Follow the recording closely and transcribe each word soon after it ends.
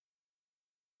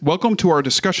Welcome to our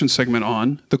discussion segment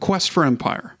on The Quest for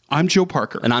Empire. I'm Joe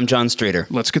Parker. And I'm John Streeter.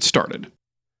 Let's get started.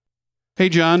 Hey,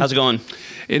 John. How's it going?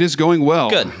 It is going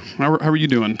well. Good. How are you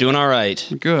doing? Doing all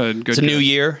right. Good. It's a new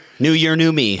year. New year,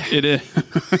 new me. It is.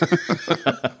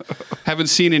 Haven't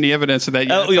seen any evidence of that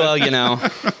yet. Oh, well,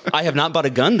 I have not bought a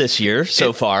gun this year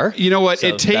so far. You know what? So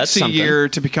it takes a year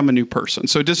to become a new person.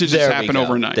 So it doesn't just happen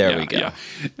overnight. There we go.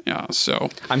 Yeah. So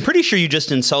I'm pretty sure you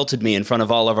just insulted me in front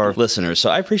of all of our listeners. So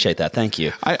I appreciate that. Thank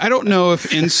you. I don't know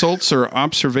if insults are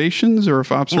observations or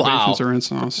if observations are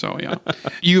insults. So, yeah.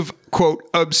 You've, quote,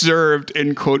 observed,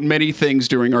 end quote, many things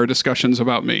during our discussions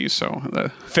about me. So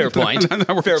fair point.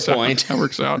 That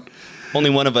works out. Only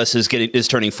one of us is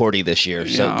turning 40 this year.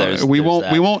 So we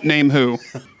won't name who.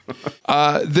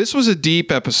 This was a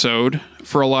deep episode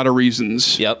for a lot of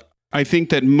reasons. Yep. I think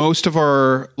that most of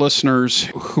our listeners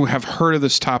who have heard of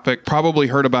this topic probably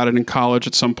heard about it in college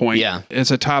at some point. Yeah.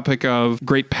 It's a topic of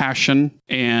great passion.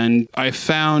 And I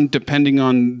found, depending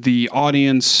on the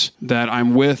audience that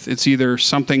I'm with, it's either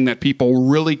something that people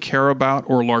really care about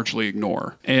or largely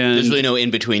ignore. And there's really no in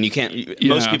between.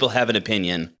 Most people have an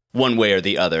opinion one way or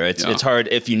the other. It's hard.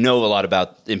 If you know a lot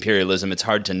about imperialism, it's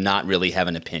hard to not really have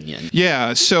an opinion.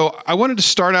 Yeah. So I wanted to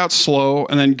start out slow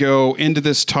and then go into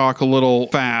this talk a little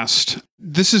fast.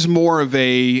 This is more of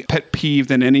a pet peeve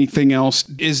than anything else.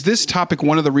 Is this topic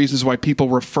one of the reasons why people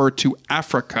refer to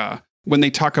Africa when they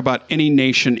talk about any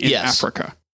nation in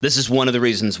Africa? This is one of the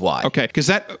reasons why. Okay, because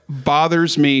that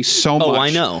bothers me so much. Oh, I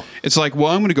know. It's like,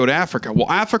 well, I'm going to go to Africa. Well,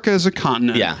 Africa is a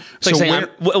continent. Yeah. It's like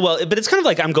but it's kind of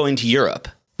like I'm going to Europe.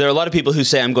 There are a lot of people who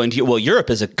say I'm going to, Europe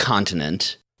is a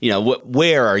continent.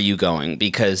 Where are you going?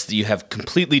 Because you have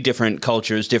completely different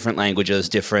cultures, different languages,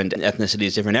 different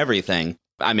ethnicities, different everything.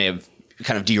 I may have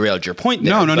kind of derailed your point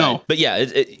there. No. But yeah,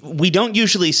 we don't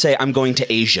usually say I'm going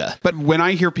to Asia. But when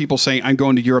I hear people saying I'm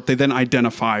going to Europe, they then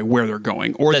identify where they're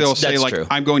going. Or they'll say like, true.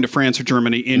 I'm going to France or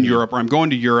Germany in Europe, or I'm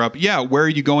going to Europe. Yeah, where are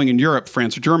you going in Europe,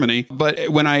 France or Germany? But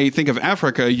when I think of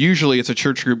Africa, usually it's a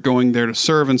church group going there to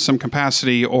serve in some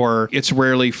capacity, or it's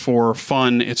rarely for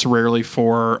fun. It's rarely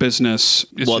for business.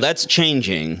 That's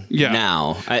changing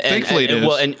now. Thankfully it is.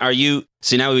 Well, and are you...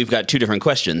 See, now we've got two different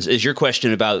questions. Is your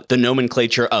question about the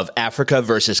nomenclature of Africa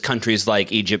versus countries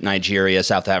like Egypt, Nigeria,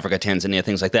 South Africa, Tanzania,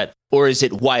 things like that? Or is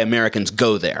it why Americans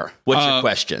go there? What's your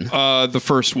question? The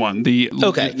first one.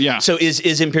 Okay. So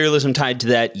is imperialism tied to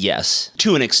that? Yes,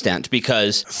 to an extent,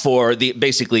 because for the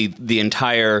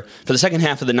second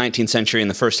half of the 19th century and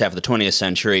the first half of the 20th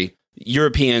century,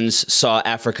 Europeans saw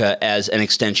Africa as an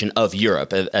extension of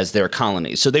Europe, as their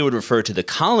colonies. So they would refer to the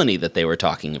colony that they were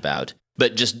talking about.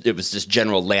 But it was this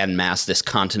general landmass, this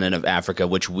continent of Africa,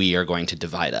 which we are going to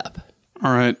divide up.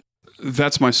 All right.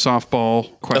 That's my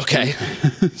softball question. Okay.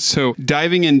 So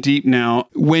diving in deep now,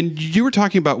 when you were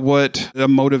talking about what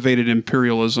motivated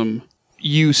imperialism,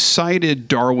 you cited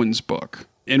Darwin's book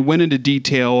and went into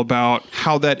detail about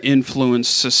how that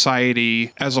influenced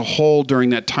society as a whole during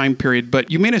that time period.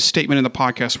 But you made a statement in the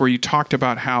podcast where you talked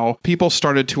about how people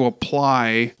started to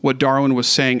apply what Darwin was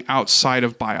saying outside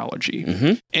of biology.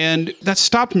 Mm-hmm. And that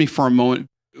stopped me for a moment.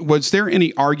 Was there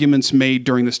any arguments made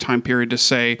during this time period to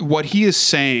say what he is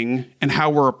saying and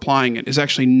how we're applying it is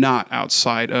actually not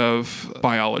outside of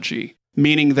biology?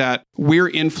 Meaning that we're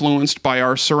influenced by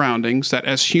our surroundings, that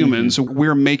as humans,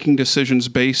 we're making decisions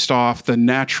based off the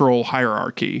natural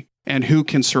hierarchy and who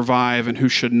can survive and who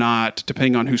should not,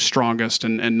 depending on who's strongest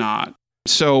and not.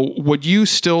 So would you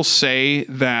still say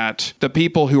that the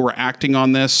people who were acting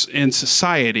on this in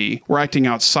society were acting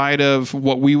outside of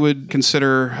what we would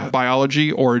consider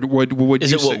biology, or would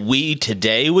Is it what we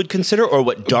today would consider or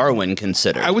what Darwin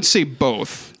considered? I would say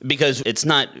both. Because it's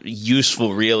not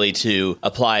useful really to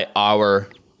apply our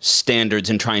standards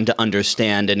in trying to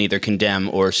understand and either condemn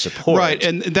or support. Right,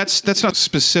 and that's not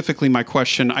specifically my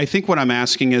question. I think what I'm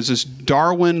asking is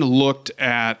Darwin looked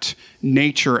at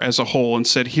nature as a whole and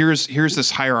said, here's this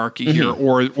hierarchy here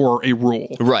or a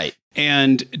rule. Right.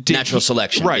 And natural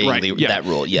selection being that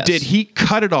rule, yes. Did he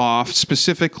cut it off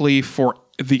specifically for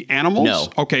the animals? No.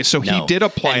 Okay, so he did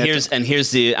apply it. And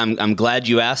here's the I'm glad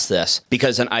you asked this,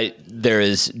 because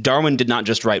Darwin did not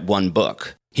just write one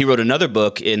book. He wrote another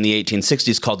book in the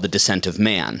 1860s called The Descent of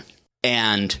Man.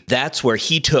 And that's where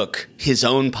he took his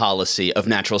own policy of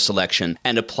natural selection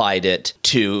and applied it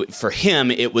to, for him,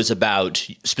 it was about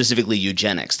specifically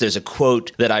eugenics. There's a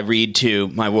quote that I read to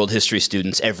my world history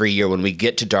students every year when we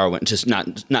get to Darwin, just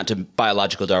not to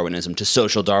biological Darwinism, to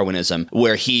social Darwinism,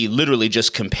 where he literally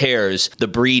just compares the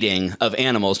breeding of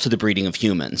animals to the breeding of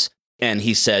humans. And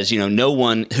he says, no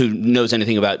one who knows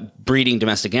anything about breeding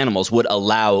domestic animals would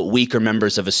allow weaker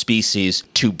members of a species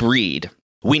to breed.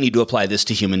 We need to apply this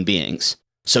to human beings.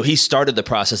 So he started the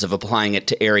process of applying it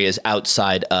to areas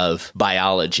outside of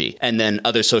biology, and then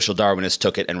other social Darwinists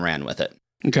took it and ran with it.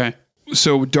 Okay.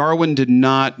 So Darwin did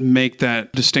not make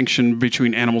that distinction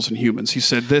between animals and humans. He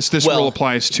said this rule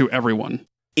applies to everyone.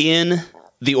 In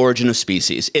The Origin of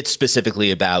Species, it's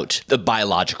specifically about the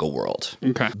biological world.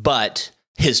 Okay. But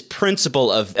his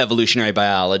principle of evolutionary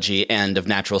biology and of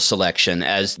natural selection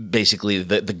as basically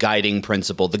the guiding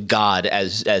principle, the god,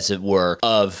 as it were,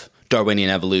 of Darwinian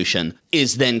evolution,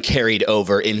 is then carried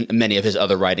over in many of his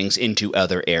other writings into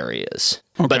other areas.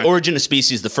 Okay. But Origin of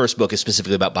Species, the first book, is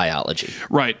specifically about biology.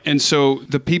 Right. And so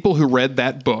the people who read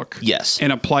that book Yes.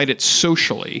 and applied it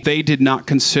socially, they did not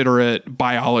consider it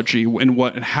biology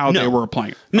and how they were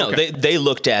applying it. No, Okay. they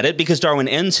looked at it because Darwin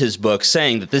ends his book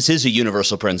saying that this is a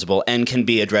universal principle and can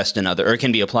be addressed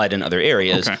can be applied in other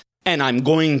areas. Okay. And I'm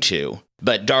going to.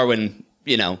 But Darwin,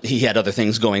 he had other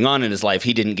things going on in his life.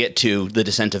 He didn't get to The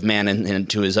Descent of Man and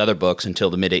to his other books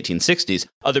until the mid-1860s.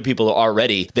 Other people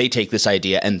they take this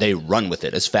idea and they run with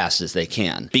it as fast as they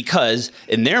can. Because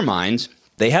in their minds,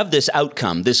 they have this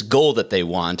outcome, this goal that they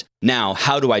want. Now,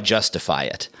 how do I justify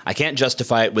it? I can't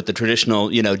justify it with the traditional,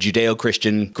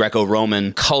 Judeo-Christian,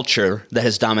 Greco-Roman culture that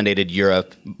has dominated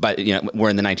Europe. We're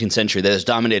in the 19th century, that has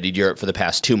dominated Europe for the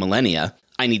past 2 millennia.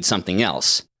 I need something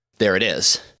else. There it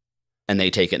is. And they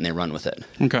take it and they run with it.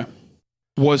 Okay.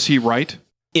 Was he right?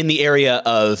 In the area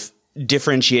of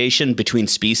differentiation between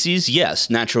species, yes,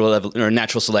 natural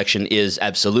selection is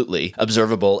absolutely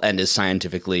observable and is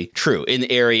scientifically true. In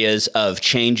areas of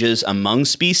changes among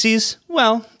species,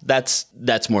 well, that's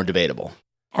more debatable.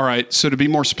 All right. So to be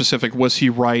more specific, was he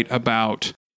right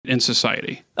about in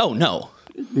society? Oh, no.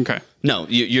 Okay. No,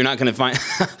 you're not going to find...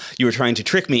 You were trying to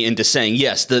trick me into saying,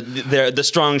 yes, the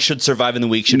strong should survive and the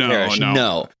weak should perish.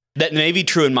 No. That may be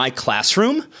true in my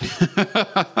classroom,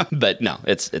 but no,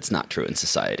 it's not true in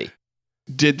society.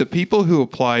 Did the people who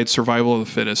applied survival of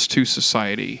the fittest to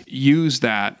society use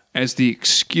that as the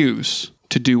excuse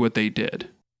to do what they did?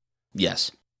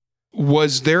 Yes.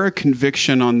 Was there a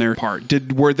conviction on their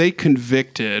part? Were they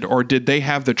convicted, or did they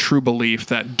have the true belief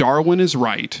that Darwin is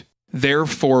right,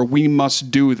 therefore we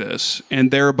must do this,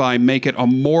 and thereby make it a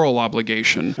moral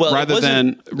obligation rather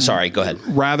than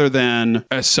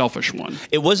a selfish one?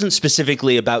 It wasn't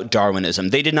specifically about Darwinism.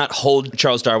 They did not hold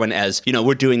Charles Darwin as,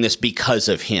 we're doing this because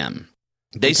of him.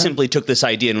 They simply took this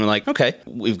idea and were like, okay,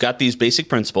 we've got these basic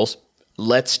principles.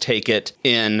 Let's take it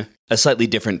in a slightly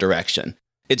different direction.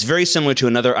 It's very similar to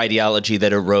another ideology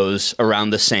that arose around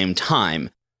the same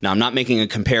time. Now, I'm not making a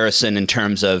comparison in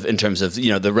terms of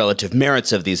the relative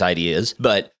merits of these ideas,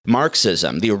 but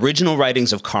Marxism, the original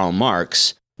writings of Karl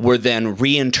Marx, were then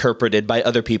reinterpreted by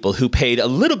other people who paid a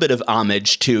little bit of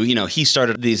homage to, he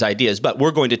started these ideas, but we're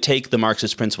going to take the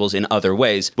Marxist principles in other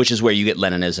ways, which is where you get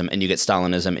Leninism and you get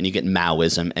Stalinism and you get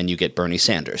Maoism and you get Bernie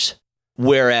Sanders.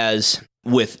 Whereas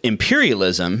with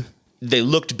imperialism, they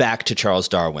looked back to Charles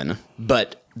Darwin,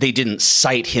 but they didn't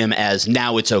cite him as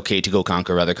now it's okay to go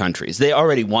conquer other countries. They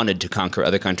already wanted to conquer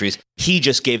other countries. He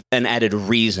just gave an added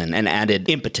reason, an added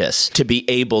impetus to be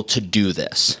able to do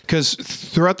this. Because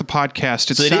throughout the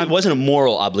podcast, it wasn't a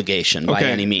moral obligation by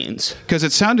any means. Because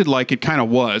it sounded like it kind of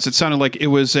was. It sounded like it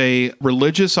was a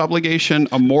religious obligation,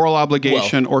 a moral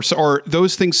obligation, or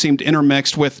those things seemed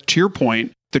intermixed with, to your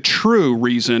point, the true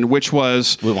reason, which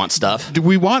was... We want stuff.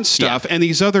 And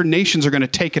these other nations are going to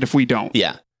take it if we don't.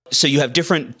 Yeah. So you have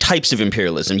different types of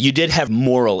imperialism. You did have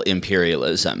moral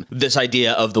imperialism, this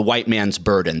idea of the white man's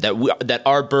burden, that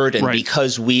our burden,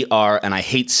 because we are, and I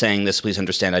hate saying this, please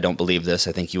understand, I don't believe this.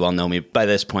 I think you all know me by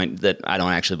this point that I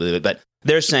don't actually believe it, but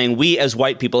they're saying we as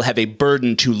white people have a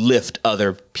burden to lift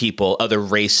other people, other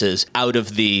races, out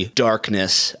of the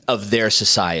darkness of their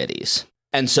societies.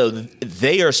 And so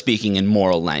they are speaking in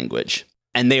moral language.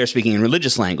 And they are speaking in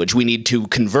religious language. We need to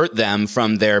convert them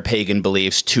from their pagan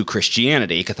beliefs to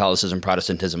Christianity. Catholicism,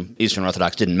 Protestantism, Eastern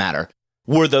Orthodox didn't matter.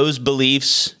 Were those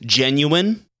beliefs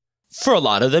genuine? For a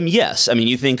lot of them, yes. I mean,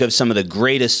 you think of some of the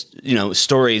greatest,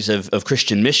 stories of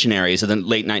Christian missionaries of the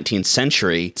late 19th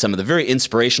century, some of the very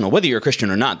inspirational, whether you're a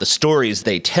Christian or not, the stories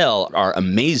they tell are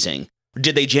amazing.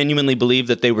 Did they genuinely believe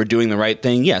that they were doing the right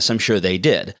thing? Yes, I'm sure they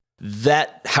did.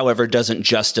 That, however, doesn't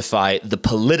justify the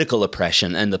political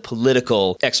oppression and the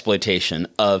political exploitation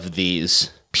of these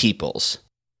peoples.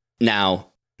 Now,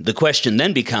 the question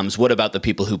then becomes, what about the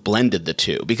people who blended the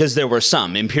two? Because there were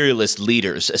some imperialist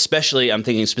leaders, especially, I'm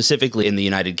thinking specifically in the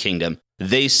United Kingdom,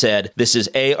 they said, this is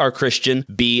A, our Christian,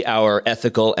 B, our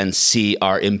ethical, and C,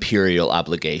 our imperial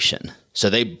obligation. So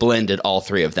they blended all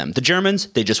three of them. The Germans,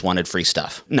 they just wanted free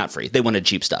stuff. Not free, they wanted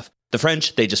cheap stuff. The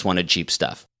French, they just wanted cheap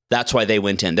stuff. That's why they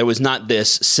went in. There was not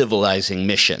this civilizing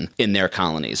mission in their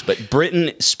colonies. But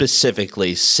Britain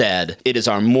specifically said it is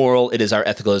our moral, it is our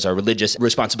ethical, it is our religious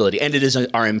responsibility, and it is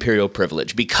our imperial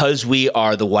privilege. Because we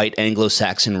are the white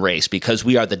Anglo-Saxon race, because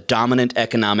we are the dominant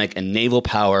economic and naval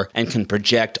power and can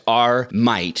project our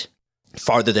might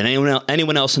farther than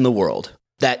anyone else in the world,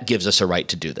 that gives us a right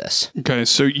to do this. Okay,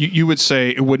 so you would say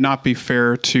it would not be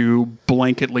fair to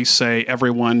blanketly say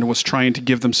everyone was trying to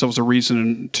give themselves a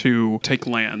reason to take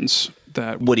lands.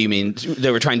 What do you mean? They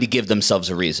were trying to give themselves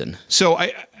a reason. So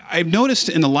I've noticed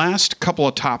in the last couple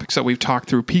of topics that we've talked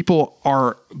through, people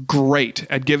are great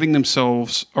at giving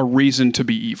themselves a reason to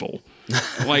be evil.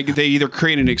 Like they either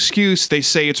create an excuse, they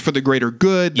say it's for the greater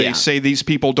good, they say these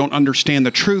people don't understand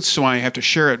the truth, so I have to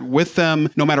share it with them,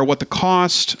 no matter what the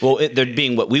cost. Well, they're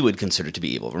being what we would consider to be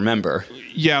evil, remember?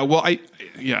 Yeah, well,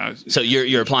 So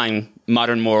you're applying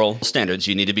modern moral standards.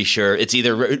 You need to be sure it's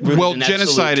either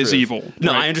genocide is evil.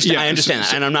 No, right? I understand. I understand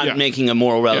that, and I'm not making a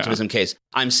moral relativism case.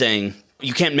 I'm saying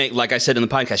you can't make, like I said in the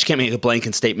podcast, you can't make a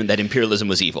blanket statement that imperialism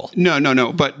was evil. No.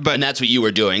 But and that's what you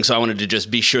were doing. So I wanted to just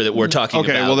be sure that we're talking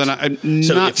about. Okay, well then I'm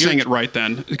not saying it right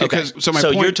then. Because, So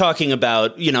you're talking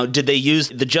about, did they use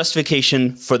the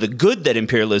justification for the good that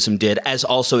imperialism did as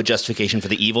also a justification for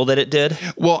the evil that it did?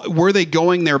 Well, were they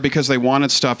going there because they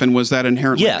wanted stuff, and was that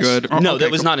inherently good? No,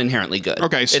 that was not inherently good.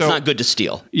 Okay, so it's not good to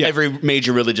steal. Yeah. Every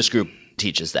major religious group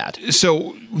teaches that.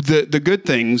 So the good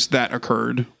things that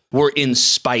occurred were in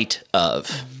spite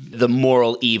of the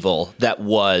moral evil that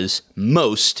was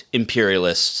most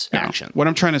imperialists' action. What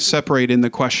I'm trying to separate in the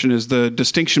question is the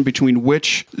distinction between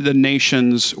which the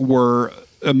nations were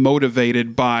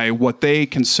motivated by what they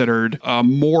considered a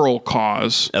moral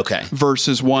cause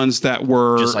versus ones that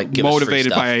were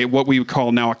motivated by what we would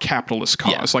call now a capitalist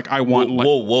cause. Like I want...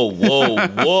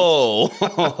 Whoa.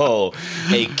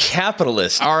 A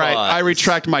capitalist All right, cause. I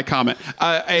retract my comment.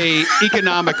 A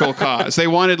economical cause. They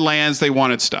wanted lands, they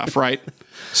wanted stuff, right?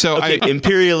 So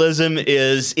imperialism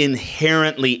is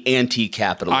inherently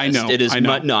anti-capitalist. I know. It is I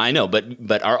know. I know,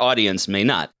 but our audience may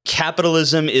not.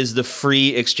 Capitalism is the free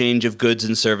exchange of goods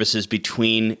and services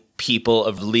between people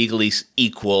of legally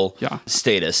equal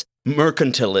status.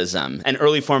 Mercantilism, an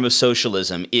early form of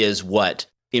socialism, is what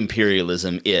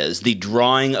imperialism is. The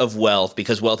drawing of wealth,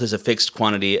 because wealth is a fixed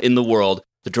quantity in the world,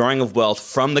 the drawing of wealth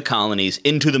from the colonies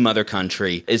into the mother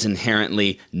country is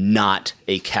inherently not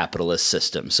a capitalist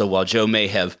system. So while Joe may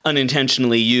have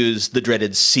unintentionally used the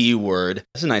dreaded C word,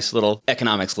 it's a nice little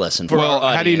economics lesson for our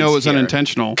audience. How do you know it was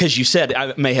unintentional? Because you said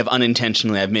I may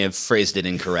have phrased it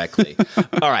incorrectly.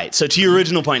 All right, so to your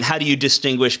original point, how do you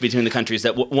distinguish between the countries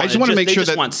that want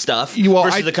want stuff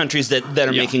versus the countries that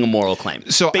are making a moral claim?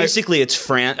 So basically it's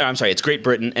it's Great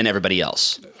Britain and everybody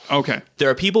else. Okay. There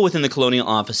are people within the colonial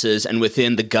offices and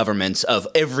within the governments of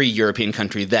every European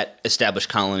country that established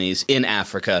colonies in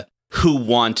Africa who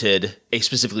wanted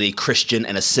specifically a Christian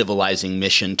and a civilizing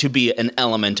mission to be an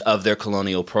element of their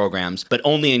colonial programs. But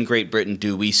only in Great Britain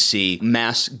do we see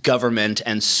mass government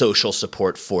and social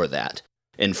support for that.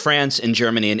 In France, in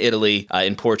Germany, in Italy,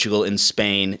 in Portugal, in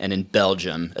Spain, and in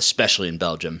Belgium, especially in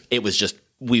Belgium, it was just,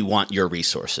 we want your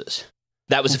resources.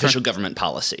 That was official government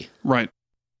policy. Right.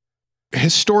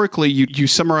 Historically, you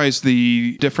summarize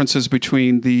the differences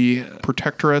between the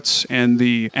protectorates and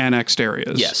the annexed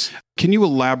areas. Yes. Can you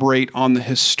elaborate on the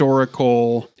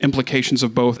historical implications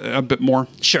of both a bit more?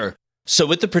 Sure. So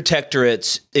with the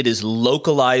protectorates, it is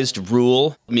localized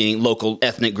rule, meaning local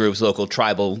ethnic groups, local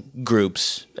tribal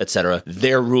groups, etc.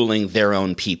 They're ruling their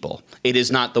own people. It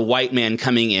is not the white man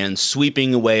coming in,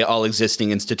 sweeping away all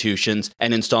existing institutions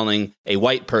and installing a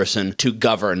white person to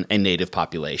govern a native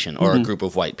population or a group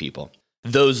of white people.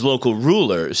 Those local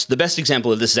rulers, the best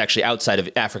example of this is actually outside of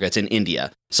Africa, it's in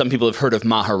India. Some people have heard of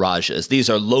Maharajas. These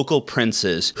are local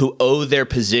princes who owe their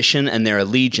position and their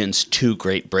allegiance to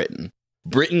Great Britain.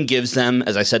 Britain gives them,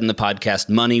 as I said in the podcast,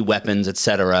 money, weapons,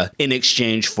 etc., in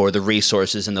exchange for the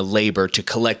resources and the labor to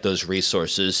collect those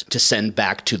resources to send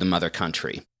back to the mother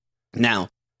country. Now,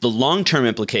 the long-term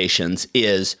implications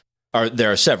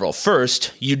there are several.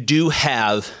 First, you do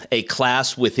have a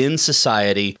class within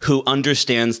society who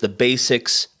understands the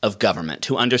basics of government,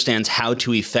 who understands how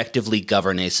to effectively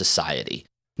govern a society.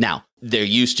 Now, they're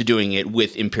used to doing it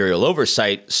with imperial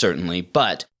oversight, certainly,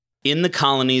 but in the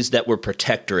colonies that were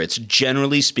protectorates,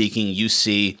 generally speaking, you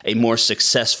see a more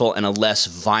successful and a less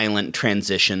violent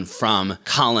transition from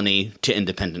colony to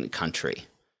independent country.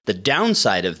 The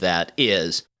downside of that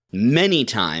is many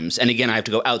times, and again, I have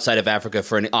to go outside of Africa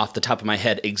for an off the top of my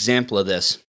head example of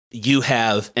this, you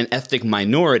have an ethnic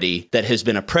minority that has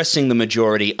been oppressing the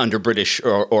majority under British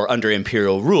or under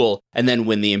imperial rule, and then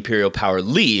when the imperial power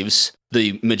leaves,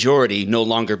 the majority no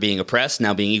longer being oppressed,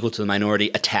 now being equal to the minority,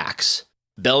 attacks.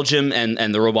 Belgium and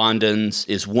the Rwandans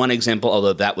is one example,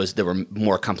 although there were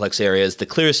more complex areas. The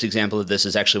clearest example of this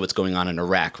is actually what's going on in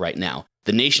Iraq right now.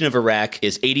 The nation of Iraq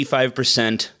is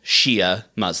 85% Shia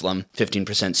Muslim,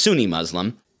 15% Sunni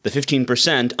Muslim. The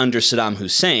 15% under Saddam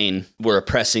Hussein were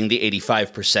oppressing the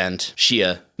 85%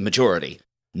 Shia majority.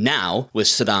 Now, with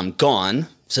Saddam gone,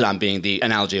 Saddam being the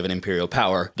analogy of an imperial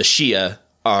power, the Shia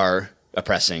are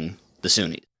oppressing the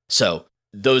Sunnis. So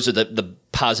those are the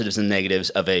positives and negatives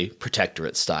of a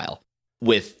protectorate style.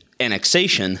 With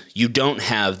annexation, you don't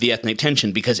have the ethnic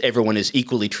tension because everyone is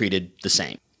equally treated the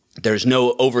same. There's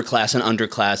no overclass and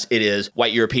underclass. It is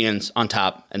white Europeans on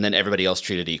top and then everybody else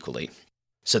treated equally.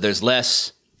 So there's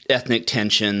less ethnic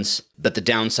tensions, but the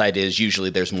downside is usually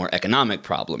there's more economic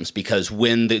problems because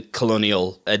when the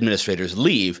colonial administrators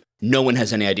leave, no one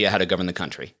has any idea how to govern the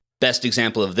country. Best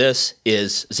example of this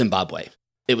is Zimbabwe.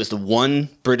 It was the one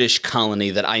British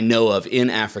colony that I know of in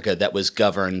Africa that was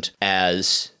governed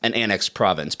as an annexed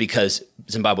province because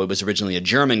Zimbabwe was originally a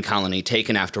German colony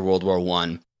taken after World War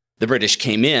I. The British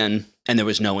came in and there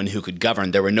was no one who could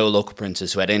govern. There were no local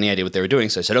princes who had any idea what they were doing.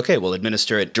 So I said, okay, we'll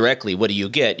administer it directly. What do you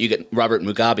get? You get Robert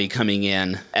Mugabe coming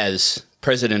in as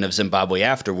president of Zimbabwe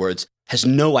afterwards, has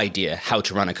no idea how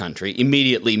to run a country,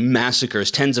 immediately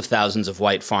massacres tens of thousands of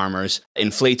white farmers,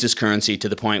 inflates his currency to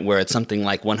the point where it's something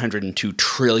like 102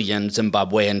 trillion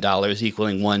Zimbabwean dollars,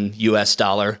 equaling $1 US.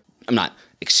 I'm not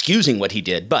excusing what he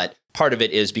did, but part of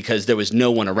it is because there was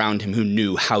no one around him who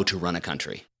knew how to run a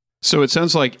country. So it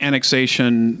sounds like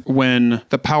annexation, when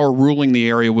the power ruling the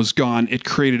area was gone, it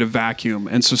created a vacuum.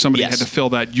 And so somebody had to fill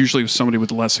that, usually with somebody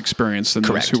with less experience than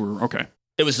those who were, okay.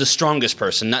 It was the strongest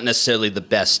person, not necessarily the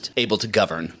best able to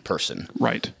govern person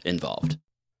involved.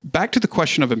 Back to the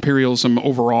question of imperialism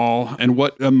overall and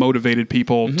what motivated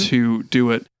people to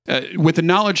do it. With the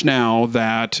knowledge now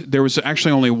that there was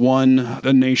actually only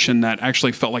a nation that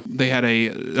actually felt like they had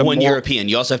one European.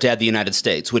 You also have to add the United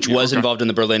States, which was involved in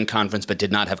the Berlin Conference, but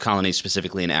did not have colonies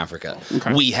specifically in Africa.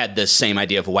 Okay. We had this same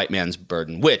idea of a white man's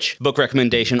burden, which, book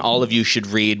recommendation, all of you should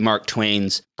read Mark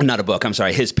Twain's,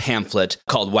 his pamphlet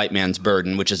called White Man's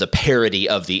Burden, which is a parody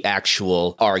of the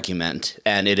actual argument.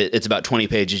 And it's about 20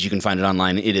 pages. You can find it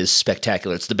online. It is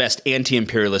spectacular. It's the best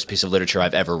anti-imperialist piece of literature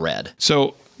I've ever read.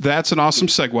 So that's an awesome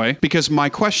segue, because my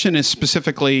question is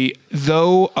specifically,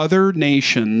 though other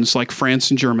nations like France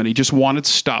and Germany just wanted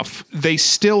stuff, they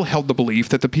still held the belief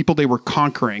that the people they were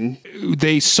conquering,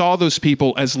 they saw those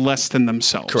people as less than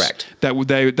themselves. Correct.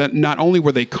 That not only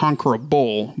were they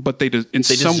conquerable, but they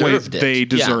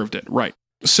deserved it. Right.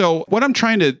 So what I'm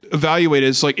trying to evaluate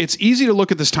is, like, it's easy to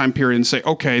look at this time period and say,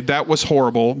 okay, that was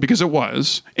horrible, because it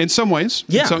was in some ways.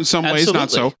 Yeah, in some ways,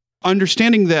 not so.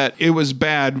 Understanding that it was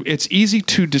bad, it's easy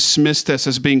to dismiss this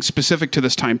as being specific to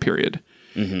this time period.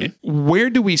 Mm-hmm. Where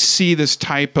do we see this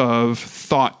type of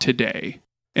thought today,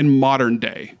 in modern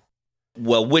day?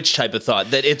 Well, which type of thought?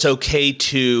 That it's okay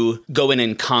to go in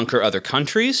and conquer other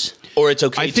countries? Or it's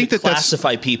okay to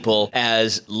classify people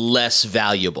as less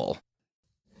valuable?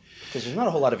 Because there's not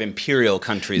a whole lot of imperial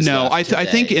countries left today, I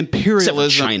think imperialism...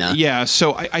 Except for China. Yeah,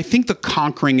 so I think the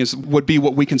conquering would be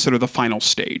what we consider the final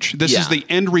stage. This is the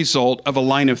end result of a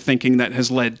line of thinking that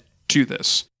has led to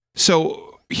this.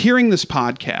 So hearing this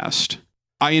podcast,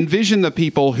 I envision the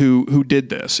people who did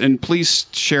this, and please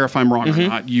share if I'm wrong or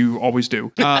not. You always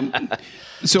do.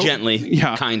 So, gently,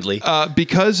 kindly.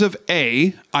 Because of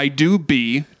A, I do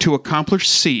B to accomplish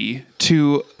C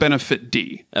to benefit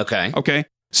D. Okay?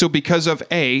 So because of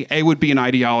A would be an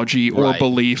ideology or a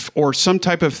belief or some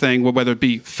type of thing, whether it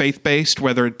be faith-based,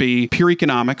 whether it be pure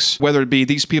economics, whether it be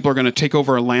these people are going to take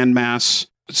over a landmass,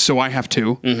 so I have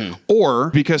to,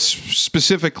 or because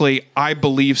specifically I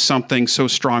believe something so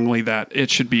strongly that it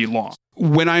should be law.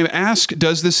 When I ask,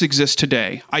 does this exist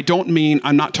today?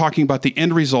 I'm not talking about the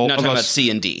end result not of talking us. About C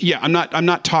and D. Yeah, I'm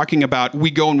not talking about we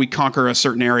go and we conquer a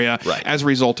certain area as a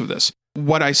result of this.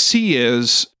 What I see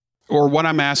is, or what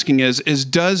I'm asking is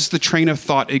does the train of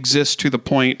thought exist to the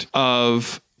point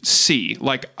of C?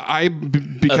 Like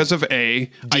because of A,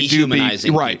 I do B.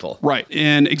 People. Right.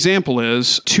 An example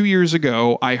is 2 years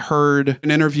ago, I heard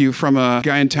an interview from a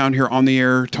guy in town here on the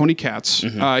air, Tony Katz.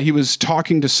 He was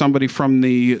talking to somebody from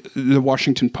the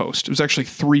Washington Post. It was actually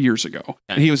 3 years ago.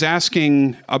 And he was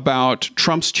asking about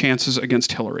Trump's chances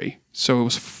against Hillary. So it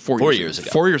was 4 years ago.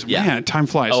 4 years. Yeah. Man, time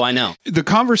flies. Oh, I know. The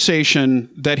conversation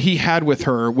that he had with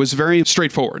her was very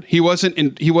straightforward. He wasn't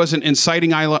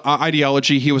inciting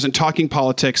ideology. He wasn't talking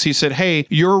politics. He said, hey,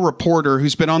 you're a reporter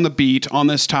who's been on the beat on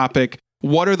this topic.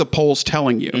 What are the polls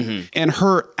telling you? And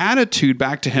her attitude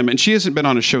back to him, and she hasn't been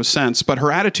on a show since, but her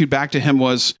attitude back to him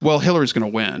was, well, Hillary's going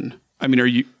to win. I mean, are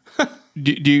you...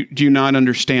 Do you not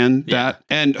understand that?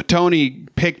 And Tony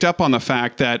picked up on the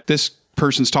fact that this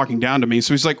person's talking down to me.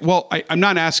 So he's like, well, I'm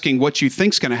not asking what you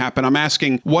think's going to happen. I'm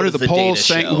asking, what are the polls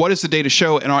saying? Show? What does the data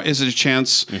show? And is it a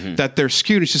chance that they're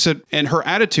skewed? And she said, and her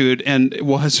attitude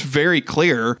was very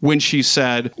clear when she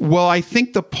said, well, I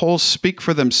think the polls speak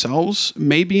for themselves.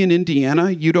 Maybe in Indiana,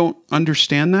 you don't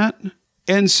understand that.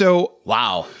 And so,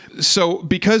 wow. So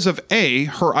because of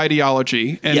her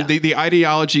ideology, and the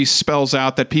ideology spells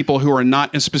out that people who are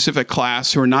not in a specific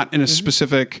class, who are not in a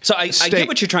specific So I get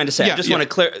what you're trying to say. I just want to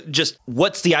clear, just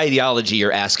what's the ideology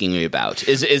you're asking me about?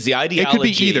 Is the ideology... It could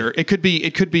be either.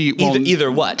 It could be... Well,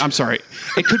 either what? I'm sorry.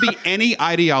 It could be any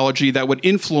ideology that would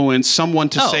influence someone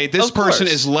to say, this person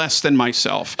is less than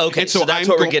myself. Okay, so that's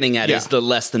what we're getting at, is the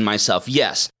less than myself.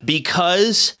 Yes.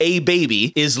 Because a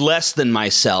baby is less than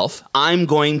myself, I'm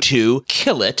going to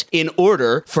kill it in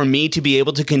order for me to be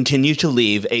able to continue to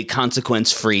live a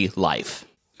consequence-free life.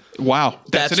 Wow.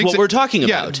 That's what we're talking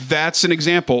about. Yeah, that's an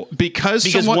example. Because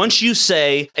once you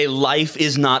say a life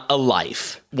is not a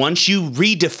life, once you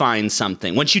redefine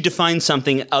something, once you define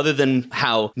something other than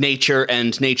how nature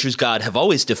and nature's God have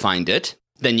always defined it,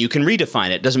 then you can redefine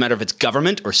it. Doesn't matter if it's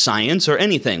government or science or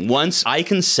anything. Once I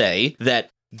can say that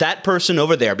person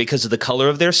over there, because of the color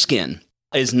of their skin,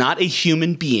 is not a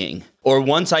human being, or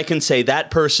once I can say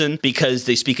that person because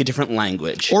they speak a different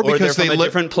language, or because they're from a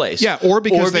different place, or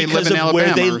because they live in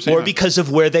Alabama, or because of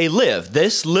where they live.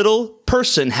 This little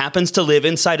person happens to live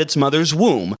inside its mother's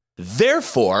womb.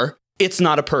 Therefore, it's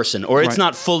not a person, or it's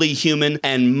not fully human,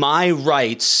 and my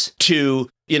rights to,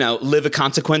 live a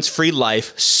consequence-free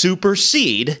life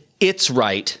supersede its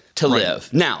right to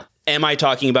live. Now, am I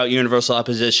talking about universal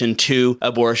opposition to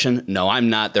abortion? No, I'm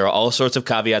not. There are all sorts of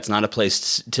caveats, not a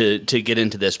place to get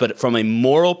into this. But from a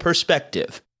moral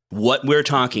perspective, what we're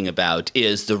talking about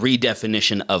is the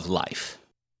redefinition of life.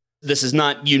 This is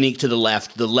not unique to the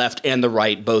left. The left and the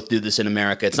right both do this in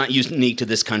America. It's not unique to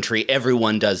this country.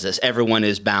 Everyone does this. Everyone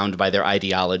is bound by their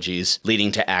ideologies,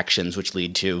 leading to actions which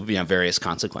lead to various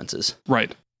consequences.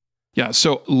 Right. Yeah,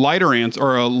 so lighter answer,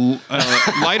 or a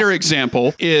lighter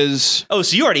example is... Oh,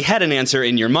 so you already had an answer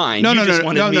in your mind. No.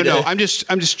 I'm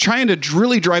just trying to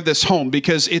really drive this home,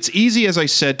 because it's easy, as I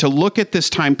said, to look at this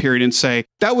time period and say,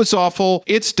 that was awful,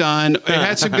 it's done, it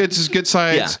had some good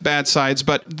sides, bad sides,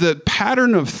 but the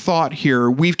pattern of thought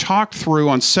here, we've talked through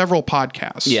on several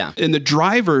podcasts. Yeah. And the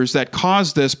drivers that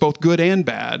caused this, both good and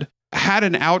bad, had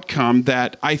an outcome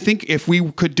that I think if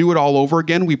we could do it all over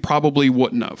again, we probably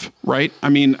wouldn't have, right? I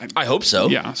mean... I hope so.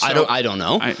 Yeah. So, I don't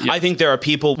know. I think there are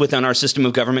people within our system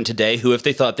of government today who, if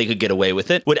they thought they could get away with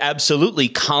it, would absolutely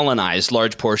colonize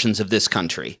large portions of this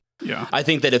country. Yeah. I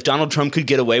think that if Donald Trump could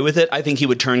get away with it, I think he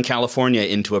would turn California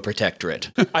into a protectorate.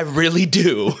 I really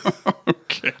do.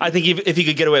 Okay. I think if he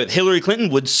could get away with it, Hillary Clinton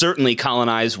would certainly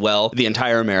colonize, the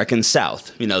entire American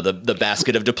South. The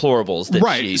basket of deplorables that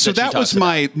right. So that was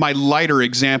my lighter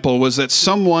example, was that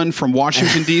someone from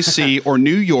Washington, D.C. or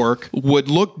New York would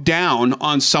look down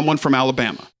on someone from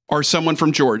Alabama. Or someone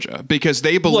from Georgia, because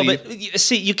they believe... Well, but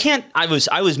see, you can't... I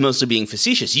was mostly being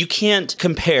facetious. You can't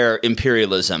compare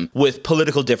imperialism with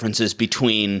political differences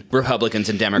between Republicans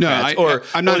and Democrats,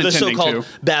 I'm not or the so-called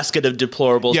basket of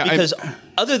deplorables, because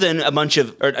other than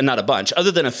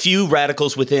other than a few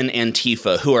radicals within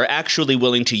Antifa who are actually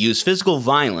willing to use physical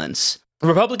violence...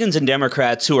 Republicans and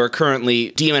Democrats who are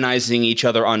currently demonizing each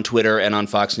other on Twitter and on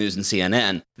Fox News and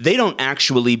CNN, they don't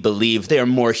actually believe they are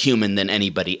more human than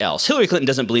anybody else. Hillary Clinton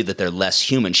doesn't believe that they're less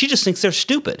human. She just thinks they're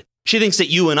stupid. She thinks that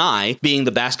you and I, being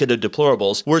the basket of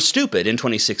deplorables, were stupid in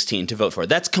 2016 to vote for it.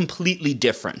 That's completely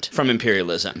different from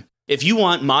imperialism. If you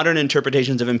want modern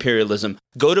interpretations of imperialism,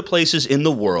 go to places in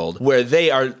the world where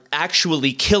they are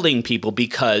actually killing people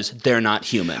because they're not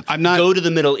human. Go to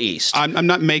the Middle East. I'm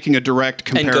not making a direct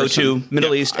comparison. And go to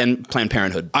Middle East and Planned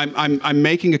Parenthood. I'm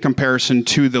making a comparison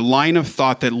to the line of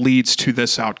thought that leads to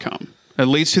this outcome. It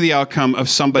leads to the outcome of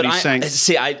somebody saying...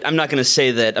 See, I'm not going to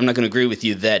say that, I'm not going to agree with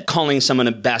you that calling someone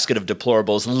a basket of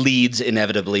deplorables leads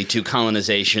inevitably to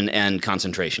colonization and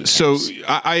concentration camps. So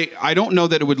I don't know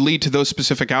that it would lead to those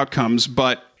specific outcomes,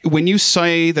 but when you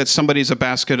say that somebody's a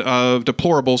basket of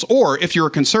deplorables, or if you're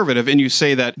a conservative and you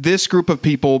say that this group of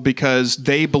people, because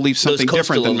they believe something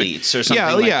different than me, or something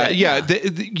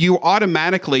that. You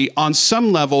automatically, on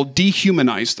some level,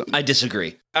 dehumanize them. I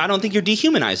disagree. I don't think you're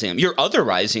dehumanizing them. You're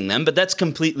otherizing them, but that's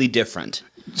completely different.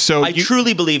 So I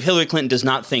truly believe Hillary Clinton does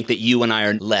not think that you and I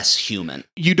are less human.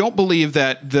 You don't believe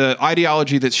that the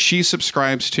ideology that she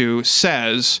subscribes to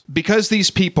says, because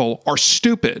these people are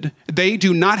stupid, they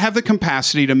do not have the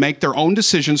capacity to make their own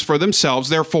decisions for themselves,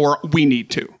 therefore we need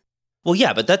to. Well,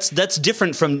 yeah, but that's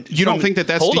different from... You don't think that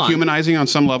that's dehumanizing on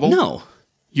some level? No.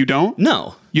 You don't?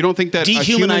 No. You don't think that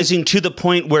dehumanizing to the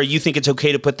point where you think it's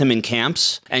okay to put them in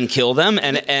camps and kill them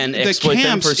and exploit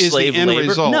them for slave labor?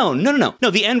 Result.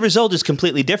 No. The end result is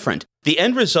completely different. The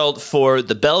end result for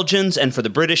the Belgians and for the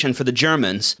British and for the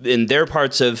Germans in their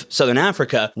parts of Southern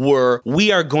Africa were,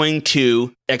 we are going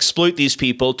to exploit these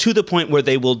people to the point where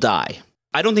they will die.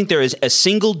 I don't think there is a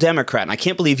single Democrat, and I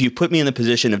can't believe you put me in the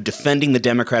position of defending the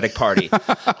Democratic Party.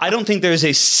 I don't think there is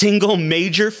a single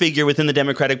major figure within the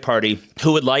Democratic Party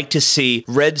who would like to see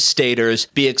red staters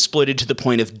be exploited to the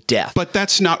point of death. But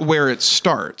that's not where it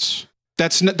starts.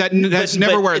 That's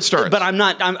never where it starts. But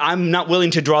I'm not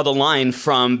willing to draw the line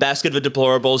from basket of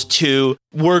deplorables to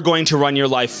we're going to run your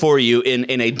life for you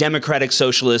in a democratic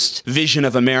socialist vision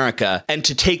of America, and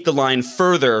to take the line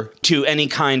further to any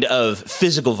kind of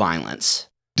physical violence.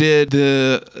 Did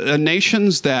the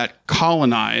nations that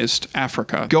colonized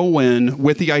Africa go in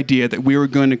with the idea that we were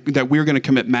going to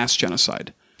commit mass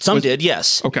genocide? Some did,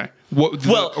 yes. Okay. No,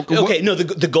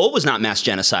 the goal was not mass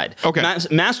genocide. Okay.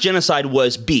 Mass genocide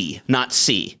was B, not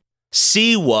C.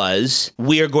 C was,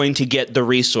 we are going to get the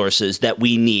resources that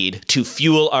we need to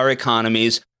fuel our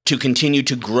economies, to continue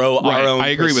to grow our own prestige. I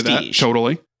agree with that,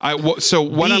 totally.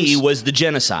 B was the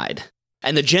genocide.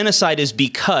 And the genocide is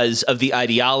because of the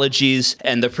ideologies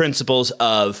and the principles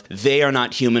of they are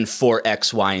not human for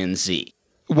X, Y, and Z.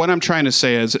 What I'm trying to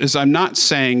say is I'm not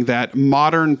saying that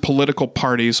modern political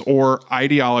parties or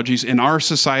ideologies in our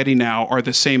society now are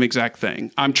the same exact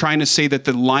thing. I'm trying to say that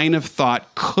the line of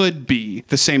thought could be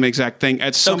the same exact thing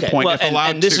at some point, if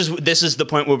allowed and this is the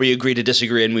point where we agree to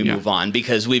disagree and we move on,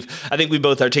 because I think we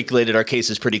both articulated our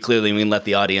cases pretty clearly, and we can let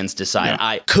the audience decide.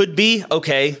 I could be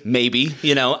okay, maybe.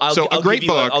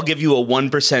 I'll give you a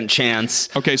 1% chance.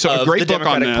 Okay, so of a great the book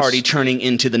on Democratic this. Party turning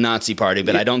into the Nazi Party,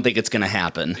 but I don't think it's going to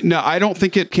happen. No, I don't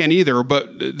think it can either. But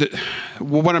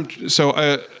I'm trying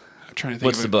to think.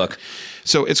 What's the book?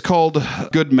 So it's called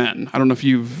Good Men. I don't know if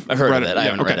you've read it. I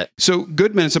haven't read it. So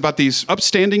Good Men is about these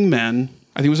upstanding men,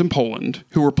 I think it was in Poland,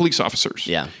 who were police officers.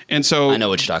 Yeah. And so I know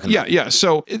what you're talking about. Yeah.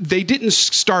 So they didn't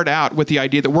start out with the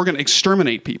idea that we're going to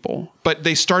exterminate people, but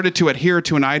they started to adhere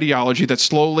to an ideology that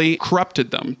slowly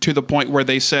corrupted them to the point where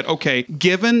they said, okay,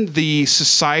 given the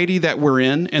society that we're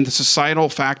in and the societal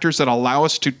factors that allow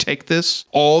us to take this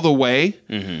all the way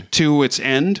to its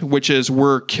end, which is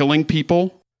we're killing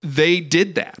people, they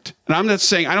did that. And I'm not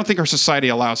saying, I don't think our society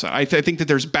allows that. I think that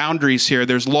there's boundaries here,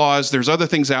 there's laws, there's other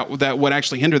things out that would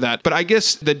actually hinder that. But I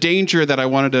guess the danger that I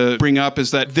wanted to bring up is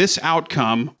that this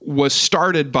outcome was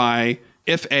started by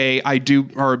if A, I do,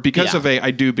 or because of A,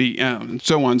 I do B, and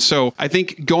so on. So I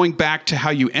think going back to how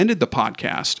you ended the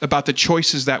podcast about the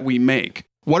choices that we make,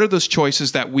 what are those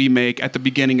choices that we make at the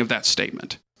beginning of that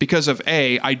statement? Because of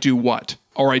A, I do what?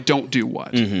 Or I don't do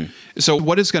what. So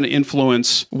what is going to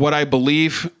influence what I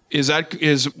believe if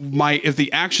the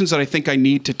actions that I think I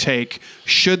need to take,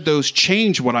 should those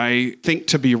change what I think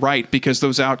to be right because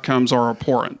those outcomes are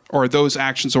abhorrent or those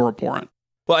actions are abhorrent?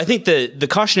 Well, I think the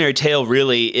cautionary tale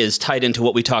really is tied into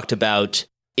what we talked about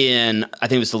in, I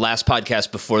think it was the last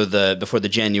podcast before the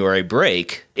January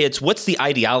break. It's what's the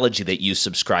ideology that you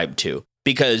subscribe to?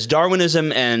 Because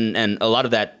Darwinism and a lot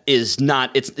of that is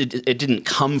not, it didn't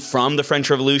come from the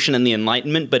French Revolution and the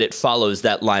Enlightenment, but it follows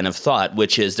that line of thought,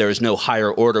 which is there is no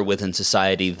higher order within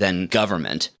society than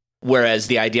government. Whereas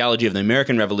the ideology of the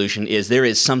American Revolution is there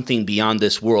is something beyond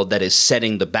this world that is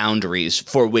setting the boundaries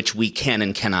for which we can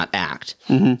and cannot act.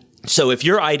 So if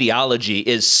your ideology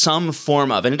is some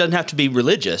form of, and it doesn't have to be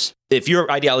religious, if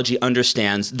your ideology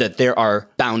understands that there are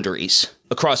boundaries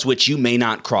across which you may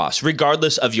not cross,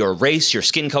 regardless of your race, your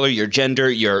skin color, your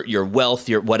gender, your wealth,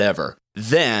 your whatever,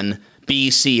 then B,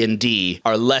 C, and D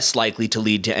are less likely to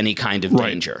lead to any kind of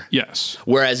danger. Yes.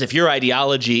 Whereas if your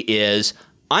ideology is,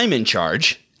 I'm in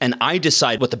charge, and I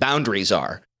decide what the boundaries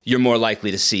are, you're more likely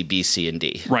to see B, C, and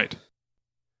D. Right.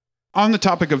 On the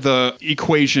topic of the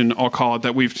equation, I'll call it,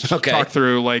 that we've talked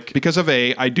through, like, because of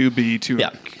A, I do B, to,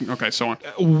 so on.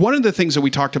 One of the things that we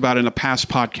talked about in a past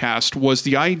podcast was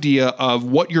the idea of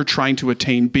what you're trying to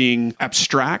attain being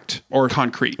abstract or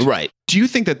concrete. Right. Do you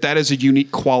think that that is a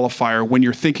unique qualifier when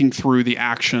you're thinking through the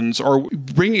actions, or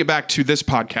bringing it back to this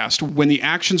podcast, when the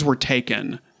actions were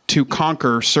taken to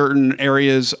conquer certain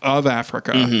areas of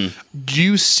Africa, do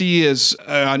you see as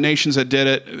nations that did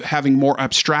it having more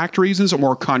abstract reasons or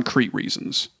more concrete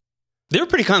reasons? They were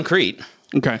pretty concrete.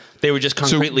 Okay. They were just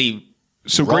concretely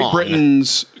So wrong.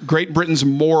 Great Britain's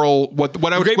moral,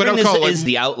 what I would call is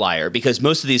the outlier, because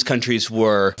most of these countries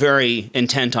were very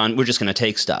intent on, we're just going to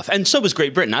take stuff. And so was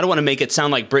Great Britain. I don't want to make it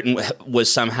sound like Britain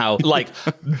was somehow like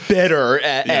better.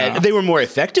 They were more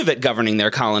effective at governing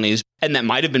their colonies. And that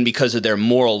might have been because of their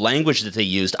moral language that they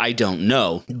used. I don't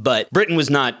know. But Britain was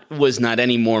not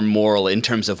any more moral in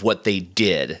terms of what they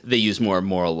did. They used more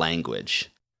moral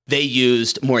language. They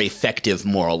used more effective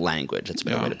moral language. That's a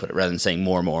better way to put it, rather than saying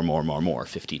more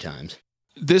 50 times.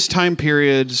 This time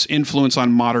period's influence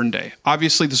on modern day.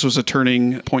 Obviously, this was a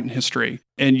turning point in history,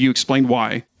 and you explained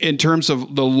why. In terms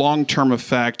of the long-term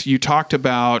effect, you talked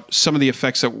about some of the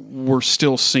effects that we're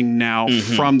still seeing now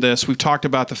from this. We've talked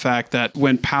about the fact that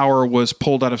when power was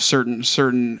pulled out of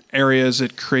certain areas,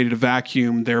 it created a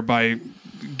vacuum, thereby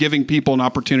giving people an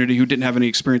opportunity who didn't have any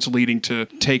experience leading to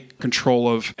take control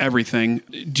of everything.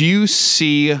 Do you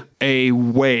see a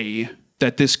way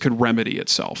that this could remedy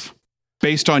itself?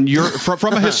 Based on your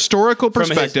from a historical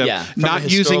perspective,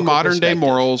 not using modern day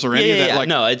morals or any of that. Yeah.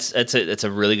 No, it's a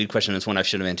really good question. It's one I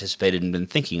should have anticipated and been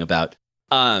thinking about.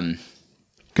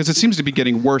 Because it seems to be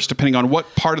getting worse depending on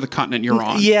what part of the continent you're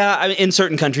on. Yeah, I mean, in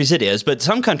certain countries it is, but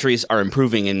some countries are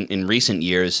improving in recent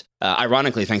years,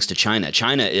 ironically thanks to China.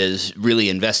 China is really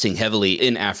investing heavily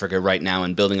in Africa right now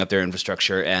and building up their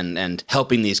infrastructure and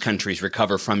helping these countries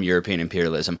recover from European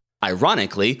imperialism.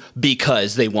 Ironically,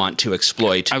 because they want to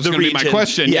exploit the region. That was going to be my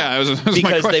question.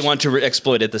 Because they want to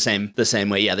exploit it the same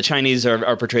way. Yeah, the Chinese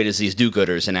are portrayed as these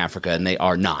do-gooders in Africa, and they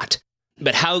are not.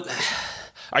 But how...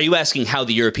 Are you asking how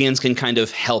the Europeans can kind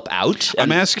of help out?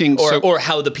 I'm asking... Or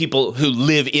how the people who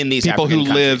live in these African countries...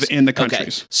 People who live in the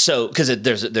countries. Okay. So, because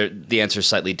the answer is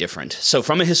slightly different. So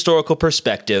from a historical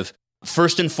perspective,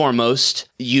 first and foremost,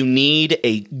 you need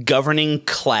a governing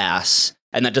class.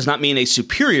 And that does not mean a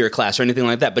superior class or anything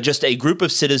like that, but just a group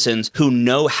of citizens who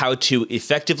know how to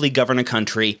effectively govern a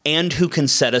country and who can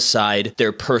set aside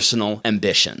their personal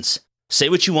ambitions. Say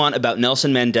what you want about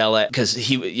Nelson Mandela, because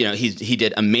he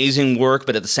did amazing work,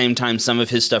 but at the same time, some of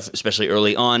his stuff, especially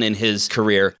early on in his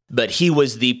career, but he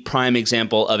was the prime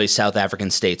example of a South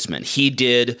African statesman.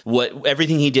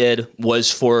 Everything he did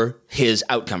was for his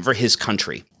outcome, for his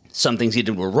country. Some things he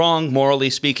did were wrong, morally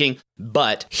speaking,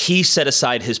 but he set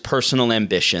aside his personal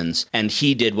ambitions and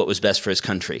he did what was best for his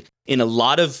country. In a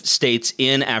lot of states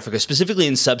in Africa, specifically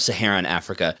in sub-Saharan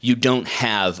Africa, you don't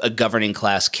have a governing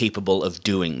class capable of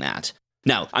doing that.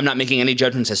 Now, I'm not making any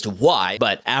judgments as to why,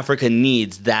 but Africa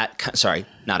needs that... Sorry,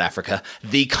 not Africa.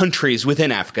 The countries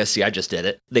within Africa, see, I just did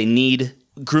it. They need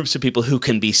groups of people who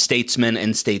can be statesmen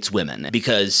and stateswomen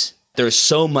because there's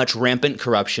so much rampant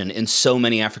corruption in so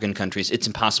many African countries, it's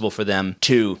impossible for them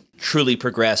to truly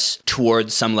progress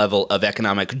towards some level of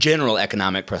general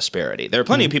economic prosperity. There are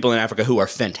plenty of people in Africa who are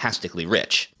fantastically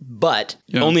rich, but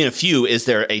only in a few is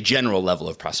there a general level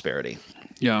of prosperity.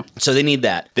 Yeah. So they need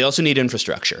that. They also need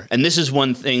infrastructure. And this is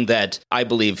one thing that I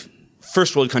believe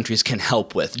first world countries can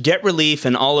help with. Debt relief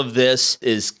and all of this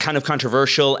is kind of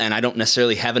controversial, and I don't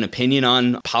necessarily have an opinion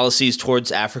on policies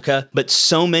towards Africa, but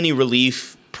so many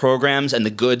relief programs and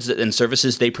the goods and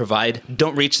services they provide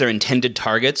don't reach their intended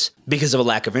targets because of a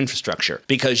lack of infrastructure.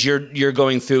 Because you're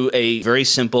going through a very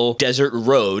simple desert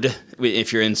road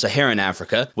if you're in Saharan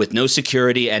Africa with no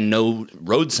security and no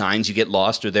road signs, you get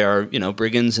lost, or there are,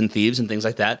 brigands and thieves and things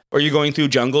like that. Or you're going through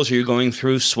jungles, or you're going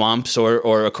through swamps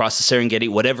or across the Serengeti,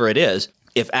 whatever it is.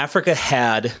 If Africa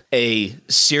had a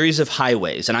series of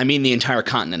highways, and I mean the entire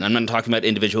continent, I'm not talking about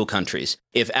individual countries.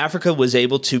 If Africa was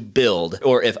able to build,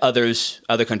 or if other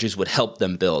countries would help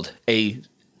them build, a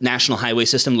national highway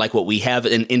system like what we have,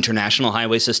 an international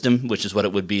highway system, which is what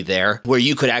it would be there, where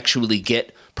you could actually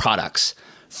get products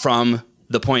from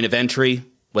the point of entry,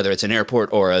 whether it's an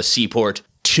airport or a seaport,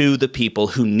 to the people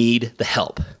who need the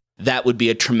help. That would be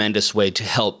a tremendous way to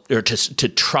help, or to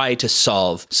try to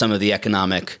solve some of the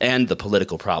economic and the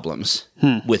political problems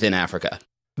within Africa.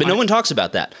 But no one talks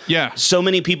about that. Yeah. So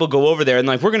many people go over there and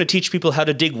we're going to teach people how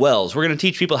to dig wells. We're going to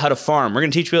teach people how to farm. We're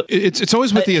going to teach people... It's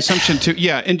always with the assumption too.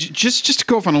 Yeah. And just to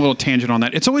go off on a little tangent on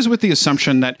that, it's always with the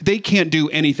assumption that they can't do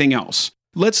anything else.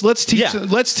 Let's teach them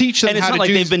and it's how to do... And it's not like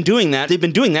they've been doing that. They've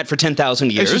been doing that for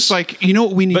 10,000 years. It's just like,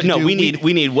 what we need to do?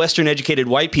 We need Western educated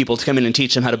white people to come in and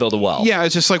teach them how to build a well. Yeah,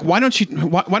 it's just like, why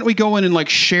don't we go in and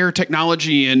share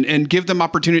technology and give them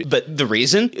opportunity? But the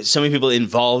reason, so many people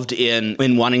involved in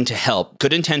wanting to help,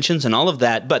 good intentions and all of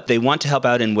that, but they want to help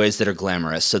out in ways that are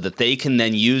glamorous so that they can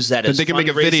then use that as they can make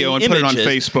a video and put it on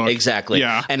Facebook. Exactly.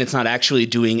 Yeah. And it's not actually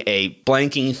doing a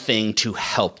blanking thing to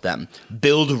help them.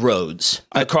 Build roads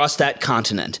across that continent.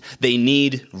 They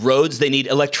need roads, they need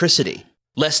electricity.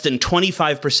 Less than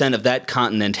 25% of that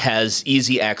continent has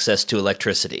easy access to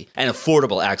electricity and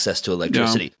affordable access to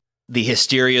electricity. Yeah. The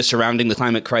hysteria surrounding the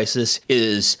climate crisis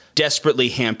is desperately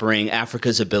hampering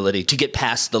Africa's ability to get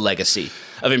past the legacy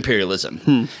of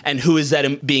imperialism. And who is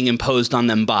that being imposed on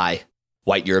them by?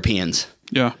 White Europeans.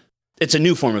 Yeah. It's a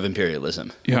new form of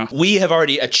imperialism. Yeah. We have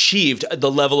already achieved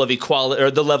the level of equality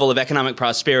or the level of economic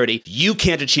prosperity. You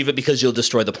can't achieve it because you'll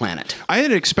destroy the planet. I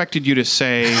had expected you to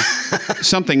say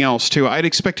something else, too. I'd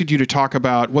expected you to talk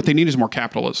about what they need is more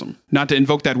capitalism. Not to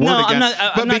invoke that word again.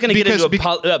 I'm not going to get into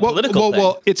a political thing.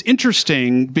 Well, it's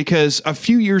interesting because a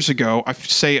few years ago, I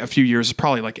say a few years,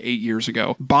 probably like 8 years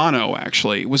ago, Bono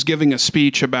actually was giving a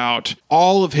speech about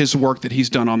all of his work that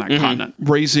he's done on that continent,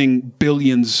 raising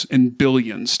billions and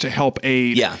billions to help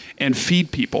aid and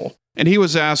feed people. And he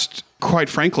was asked, quite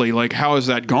frankly, like, how has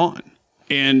that gone?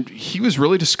 And he was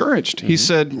really discouraged. He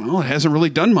said, well, it hasn't really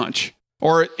done much.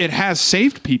 Or it has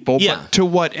saved people, but to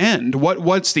what end?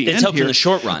 What's the end here? It's helped in the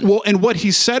short run. Well, and what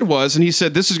he said was, and he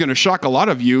said, this is going to shock a lot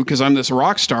of you because I'm this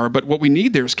rock star, but what we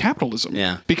need there is capitalism.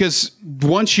 Yeah. Because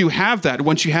once you have that,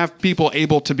 once you have people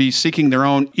able to be seeking their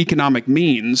own economic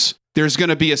means, there's going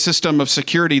to be a system of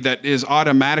security that is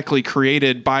automatically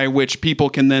created by which people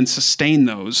can then sustain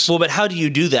those. Well, but how do you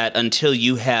do that until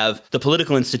you have the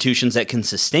political institutions that can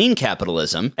sustain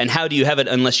capitalism? And how do you have it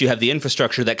unless you have the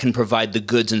infrastructure that can provide the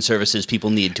goods and services people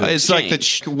need to exchange?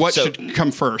 It's like what should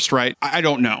come first, right? I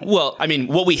don't know. Well, I mean,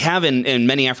 what we have in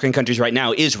many African countries right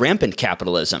now is rampant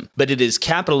capitalism, but it is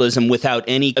capitalism without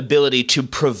any ability to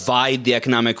provide the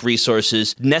economic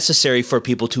resources necessary for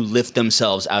people to lift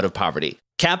themselves out of poverty.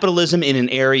 Capitalism in an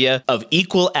area of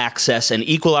equal access and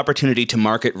equal opportunity to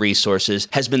market resources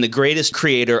has been the greatest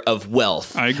creator of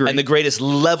wealth. I agree. And the greatest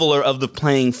leveler of the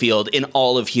playing field in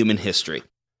all of human history.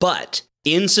 But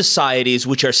in societies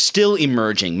which are still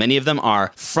emerging, many of them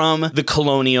are, from the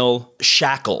colonial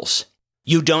shackles,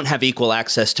 you don't have equal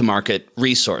access to market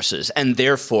resources. And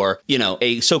therefore,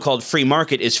 a so-called free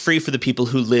market is free for the people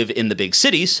who live in the big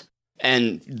cities,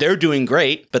 and they're doing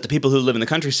great, but the people who live in the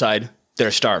countryside, they're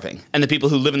starving. And the people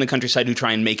who live in the countryside who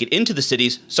try and make it into the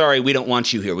cities, sorry, we don't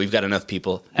want you here. We've got enough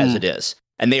people as it is.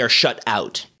 And they are shut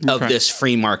out of this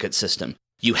free market system.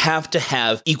 You have to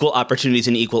have equal opportunities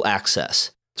and equal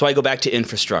access. So I go back to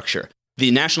infrastructure.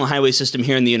 The national highway system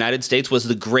here in the United States was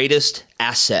the greatest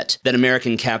asset that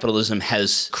American capitalism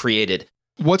has created.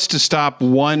 What's to stop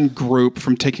one group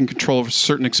from taking control of a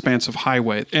certain expanse of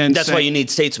highway? And that's why you need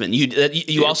statesmen.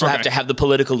 You also have to have the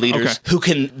political leaders who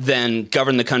can then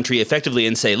govern the country effectively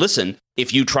and say, listen,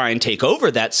 if you try and take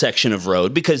over that section of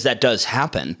road, because that does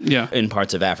happen in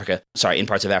parts of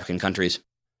African countries,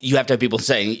 you have to have people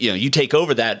saying, you take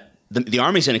over that, the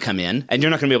army's going to come in, and you're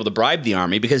not going to be able to bribe the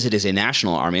army because it is a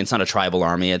national army. It's not a tribal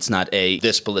army. It's not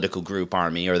this political group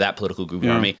army or that political group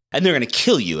army. And they're going to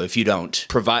kill you if you don't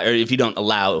provide or if you don't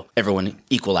allow everyone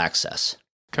equal access.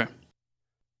 Okay.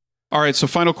 All right. So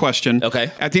final question. Okay.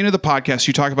 At the end of the podcast,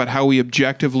 you talk about how we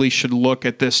objectively should look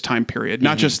at this time period,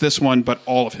 not just this one, but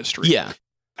all of history. Yeah.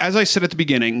 As I said at the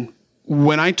beginning,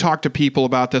 when I talk to people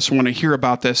about this, when I hear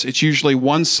about this, it's usually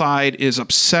one side is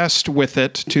obsessed with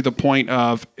it to the point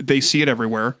of they see it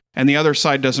everywhere, and the other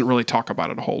side doesn't really talk about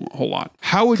it a whole lot.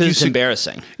 How would you? It's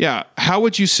embarrassing. Yeah. How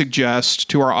would you suggest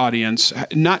to our audience,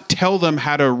 not tell them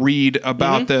how to read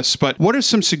about this, but what are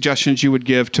some suggestions you would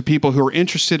give to people who are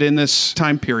interested in this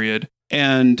time period?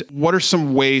 And what are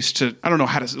some ways to, I don't know,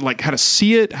 how to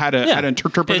see it, how to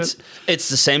interpret it? It's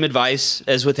the same advice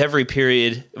as with every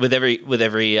period, with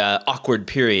every awkward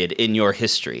period in your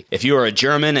history. If you are a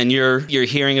German and you're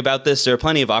hearing about this, there are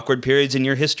plenty of awkward periods in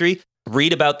your history.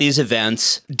 Read about these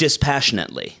events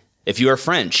dispassionately. If you are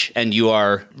French and you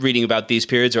are reading about these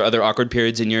periods or other awkward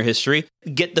periods in your history,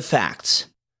 get the facts.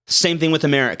 Same thing with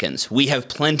Americans. We have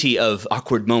plenty of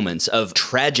awkward moments, of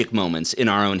tragic moments in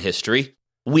our own history.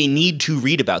 We need to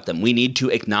read about them. We need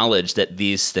to acknowledge that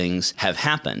these things have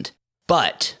happened.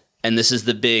 But, and this is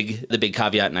the big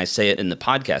caveat, and I say it in the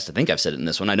podcast, I think I've said it in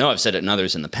this one, I know I've said it in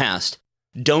others in the past,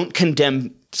 don't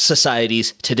condemn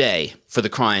societies today for the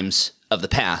crimes of the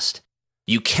past.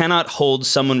 You cannot hold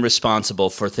someone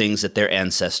responsible for things that their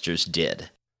ancestors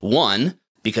did. One,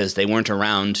 because they weren't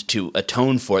around to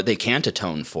atone for it, they can't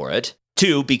atone for it.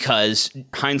 Two, because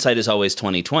hindsight is always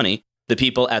 20/20. The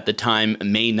people at the time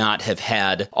may not have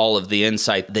had all of the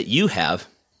insight that you have.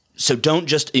 So don't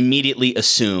just immediately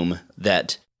assume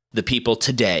that the people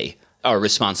today are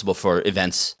responsible for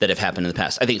events that have happened in the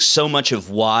past. I think so much of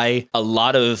why a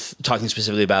lot of talking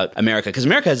specifically about America, because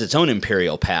America has its own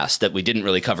imperial past that we didn't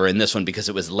really cover in this one because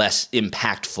it was less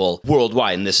impactful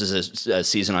worldwide. And this is a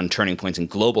season on turning points in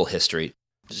global history.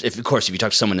 If you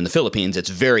talk to someone in the Philippines, it's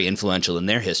very influential in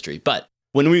their history. But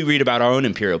when we read about our own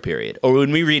imperial period, or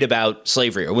when we read about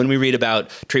slavery, or when we read about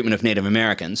treatment of Native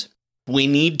Americans, we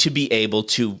need to be able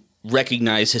to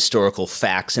recognize historical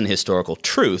facts and historical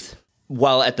truth,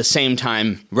 while at the same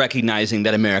time recognizing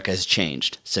that America has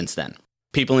changed since then.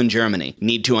 People in Germany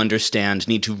need to understand,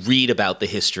 need to read about the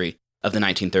history of the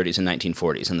 1930s and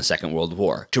 1940s and the Second World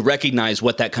War, to recognize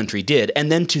what that country did,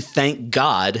 and then to thank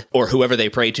God, or whoever they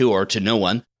pray to, or to no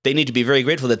one. They need to be very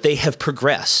grateful that they have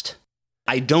progressed.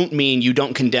 I don't mean you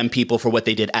don't condemn people for what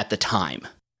they did at the time.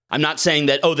 I'm not saying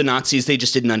that, the Nazis, they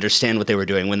just didn't understand what they were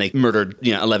doing when they murdered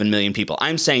 11 million people.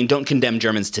 I'm saying don't condemn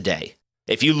Germans today.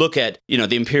 If you look at,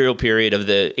 the imperial period of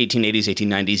the 1880s,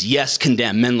 1890s, yes,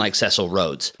 condemn men like Cecil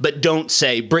Rhodes, but don't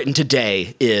say Britain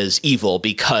today is evil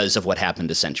because of what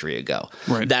happened a century ago.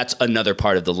 Right. That's another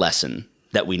part of the lesson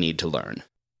that we need to learn.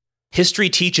 History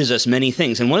teaches us many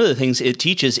things, and one of the things it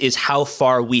teaches is how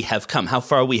far we have come, how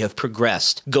far we have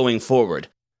progressed going forward.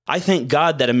 I thank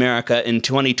God that America in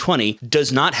 2020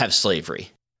 does not have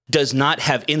slavery, does not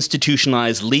have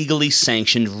institutionalized, legally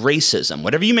sanctioned racism.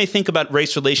 Whatever you may think about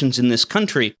race relations in this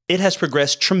country, it has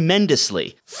progressed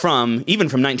tremendously even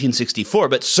from 1964,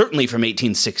 but certainly from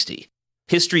 1860.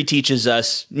 History teaches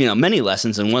us, many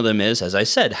lessons, and one of them is, as I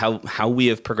said, how we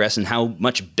have progressed and how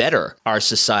much better our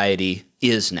society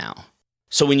is now.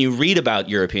 So when you read about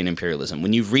European imperialism,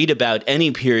 when you read about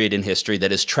any period in history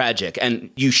that is tragic, and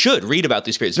you should read about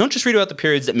these periods, don't just read about the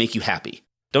periods that make you happy.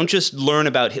 Don't just learn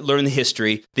the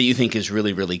history that you think is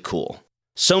really, really cool.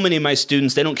 So many of my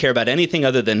students, they don't care about anything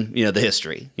other than, the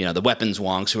history. The weapons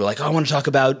wonks who are like, I want to talk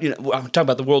about,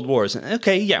 the world wars.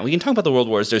 Okay, yeah, we can talk about the world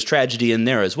wars. There's tragedy in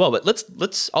there as well, but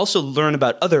let's also learn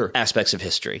about other aspects of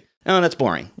history. Oh, that's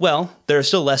boring. Well, there are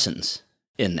still lessons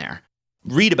in there.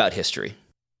 Read about history.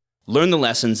 Learn the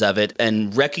lessons of it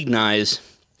and recognize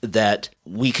that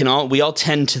we all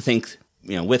tend to think,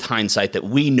 with hindsight, that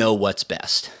we know what's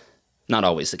best. Not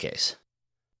always the case.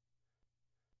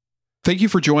 Thank you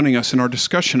for joining us in our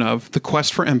discussion of The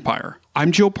Quest for Empire.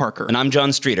 I'm Joe Parker. And I'm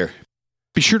John Streeter.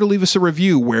 Be sure to leave us a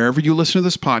review wherever you listen to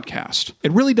this podcast.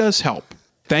 It really does help.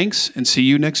 Thanks, and see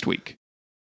you next week.